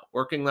are not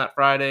working that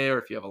Friday, or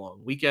if you have a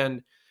long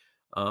weekend,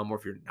 or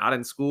if you're not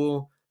in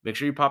school, make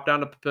sure you pop down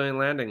to Papillion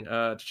Landing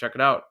to check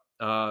it out.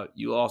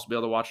 You'll also be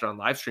able to watch it on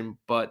live stream,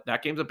 but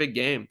that game's a big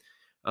game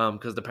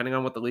because depending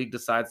on what the league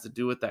decides to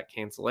do with that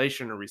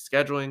cancellation or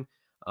rescheduling,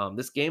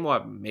 this game will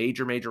have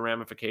major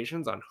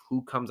ramifications on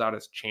who comes out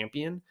as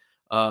champion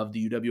of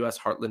the UWS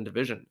Heartland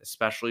Division,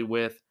 especially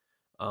with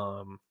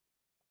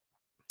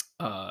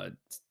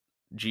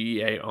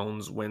GEA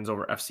owns wins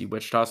over FC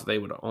Wichita, so they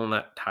would own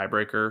that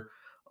tiebreaker.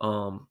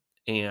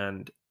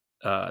 And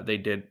they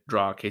did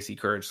draw KC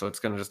Courage, so it's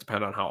going to just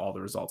depend on how all the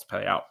results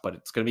play out. But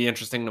it's going to be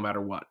interesting no matter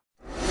what.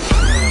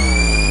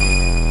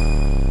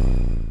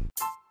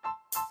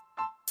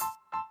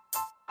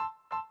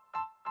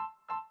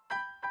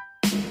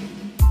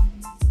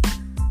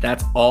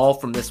 That's all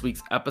from this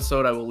week's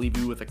episode. I will leave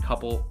you with a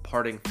couple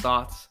parting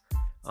thoughts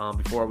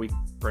before we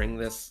bring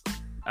this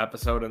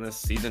episode and this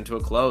season to a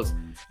close.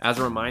 As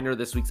a reminder,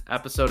 this week's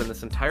episode and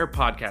this entire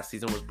podcast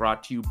season was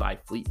brought to you by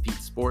Fleet Feet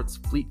Sports.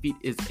 Fleet Feet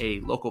is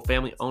a local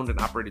family-owned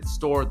and operated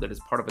store that is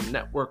part of a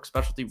network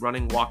specialty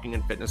running, walking,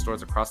 and fitness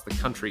stores across the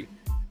country.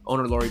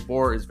 Owner Lori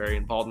Bohr is very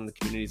involved in the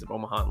communities of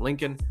Omaha and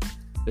Lincoln.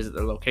 Visit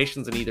their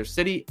locations in either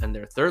city, and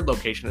their 3rd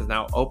location is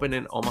now open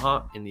in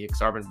Omaha in the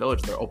Exarban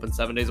Village. They're open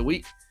 7 days a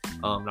week.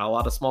 Not a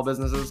lot of small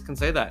businesses can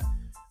say that.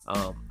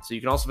 So you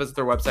can also visit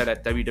their website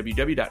at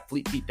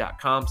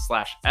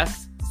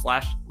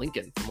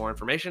www.fleetfeet.com/s/Lincoln for more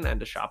information and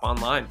to shop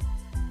online.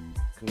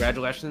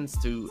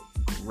 Congratulations to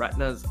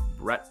Gretna's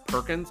Brett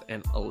Perkins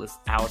and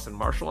Allison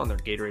Marshall on their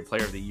Gatorade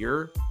Player of the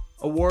Year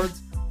awards,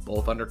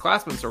 both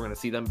underclassmen, so we're going to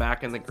see them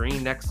back in the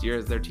green next year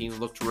as their teams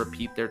look to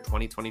repeat their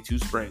 2022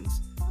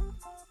 springs.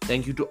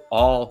 Thank you to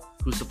all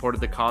who supported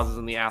the causes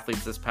and the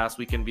athletes this past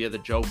weekend via the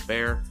Joe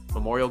Fair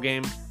Memorial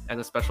Game and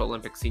the Special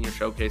Olympics Senior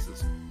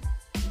Showcases.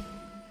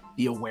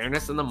 The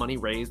awareness and the money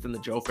raised in the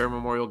Joe Fair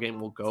Memorial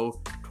Game will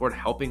go toward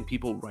helping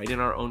people right in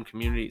our own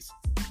communities.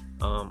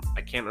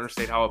 I can't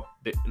understate how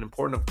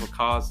important of a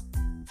cause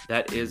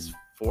that is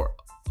for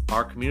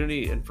our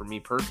community and for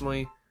me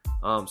personally.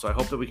 So I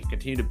hope that we can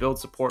continue to build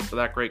support for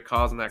that great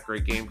cause and that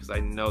great game, because I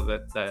know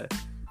that the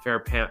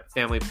Fair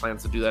family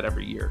plans to do that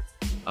every year.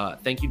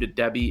 Thank you to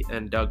Debbie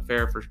and Doug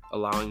Fair for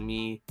allowing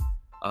me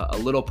a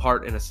little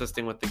part in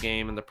assisting with the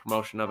game and the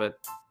promotion of it.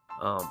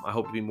 I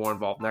hope to be more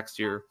involved next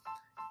year.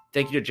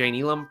 Thank you to Jane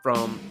Elam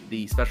from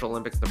the Special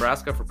Olympics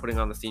Nebraska for putting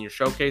on the senior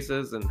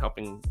showcases and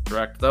helping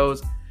direct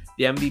those.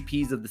 The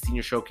MVPs of the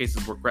senior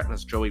showcases were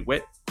Gretna's Joey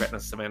Witt,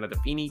 Gretna's Savannah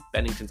DeFini,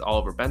 Bennington's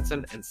Oliver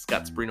Benson, and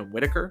Scott's Brina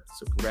Whitaker.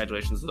 So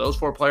congratulations to those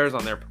 4 players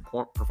on their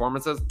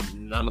performances.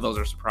 None of those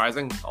are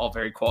surprising. All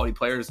very quality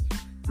players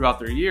throughout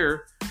their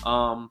year.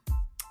 And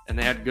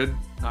they had good,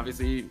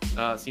 obviously,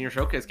 senior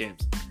showcase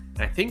games.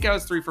 And I think I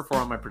was 3 for 4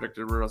 on my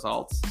predicted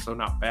results, so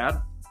not bad.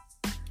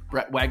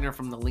 Brett Wagner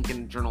from the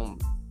Lincoln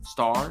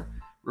Journal-Star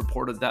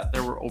reported that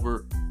there was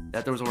over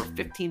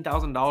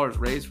 $15,000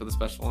 raised for the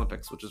Special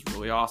Olympics, which is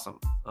really awesome.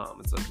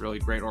 It's a really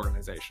great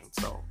organization,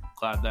 so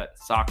glad that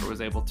soccer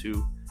was able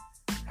to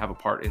have a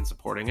part in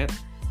supporting it.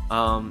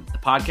 The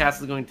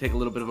podcast is going to take a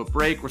little bit of a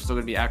break. We're still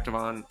going to be active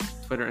on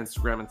Twitter,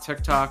 Instagram, and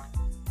TikTok,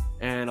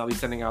 and I'll be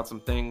sending out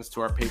some things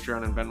to our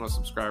Patreon and Venmo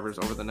subscribers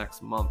over the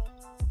next month.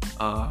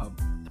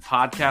 The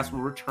podcast will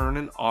return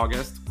in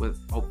August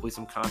with hopefully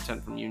some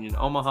content from Union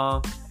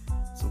Omaha,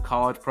 some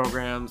college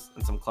programs,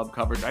 and some club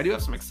coverage. I do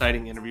have some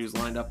exciting interviews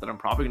lined up that I'm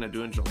probably going to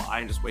do in July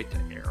and just wait to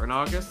air in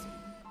August.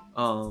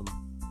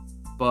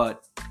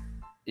 But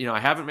I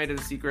haven't made it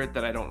a secret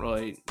that I don't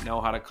really know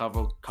how to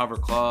cover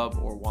club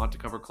or want to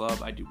cover club.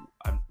 I do.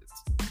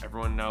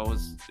 Everyone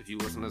knows, if you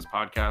listen to this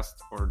podcast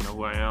or know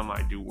who I am,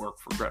 I do work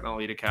for Gretna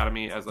Elite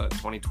Academy as a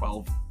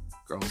 2012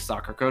 girls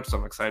soccer coach. So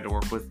I'm excited to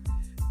work with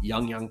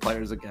young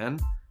players again.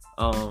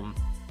 But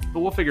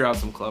we'll figure out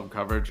some club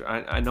coverage.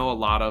 I know a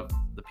lot of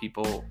the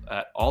people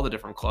at all the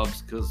different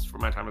clubs because from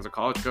my time as a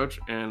college coach,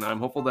 and I'm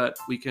hopeful that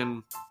we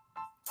can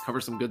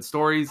cover some good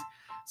stories,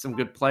 some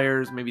good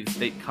players, maybe the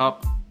state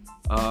cup,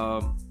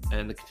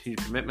 and the continued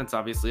commitments,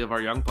 obviously, of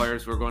our young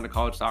players who are going to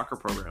college soccer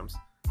programs.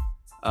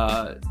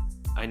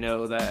 I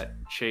know that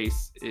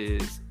Chase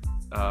is,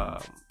 I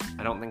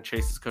don't think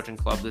Chase is coaching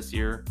club this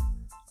year.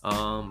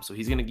 So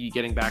he's going to be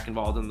getting back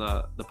involved in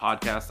the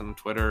podcast and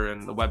Twitter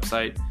and the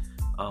website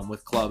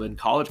with club and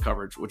college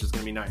coverage, which is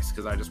going to be nice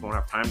because I just won't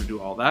have time to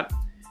do all that.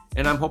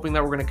 And I'm hoping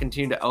that we're going to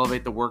continue to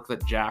elevate the work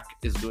that Jack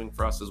is doing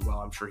for us as well.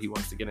 I'm sure he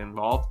wants to get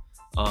involved.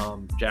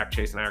 Jack,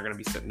 Chase, and I are going to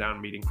be sitting down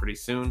and meeting pretty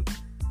soon.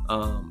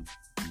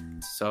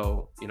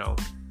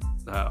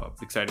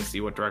 Excited to see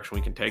what direction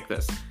we can take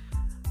this.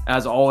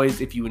 As always,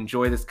 if you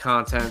enjoy this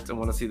content and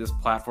want to see this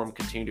platform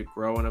continue to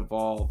grow and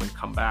evolve and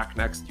come back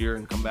next year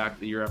and come back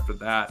the year after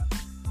that,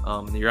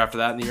 and the year after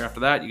that, and the year after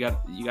that, you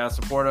got to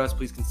support us.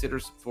 Please consider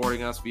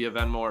supporting us via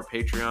Venmo or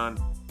Patreon.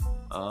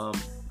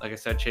 Like I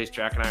said, Chase,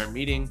 Jack, and I are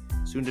meeting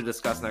soon to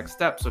discuss next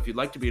steps. So if you'd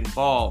like to be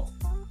involved,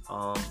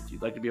 if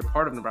you'd like to be a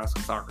part of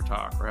Nebraska Soccer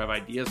Talk or have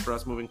ideas for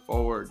us moving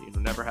forward,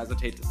 never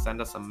hesitate to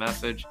send us a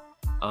message.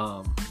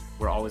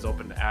 We're always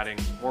open to adding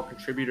more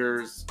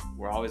contributors.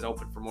 We're always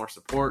open for more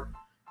support.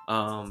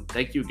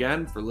 Thank you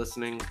again for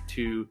listening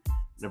to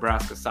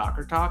Nebraska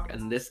Soccer Talk,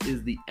 and this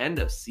is the end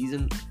of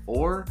season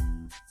 4.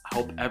 I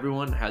hope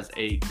everyone has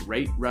a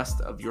great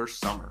rest of your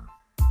summer.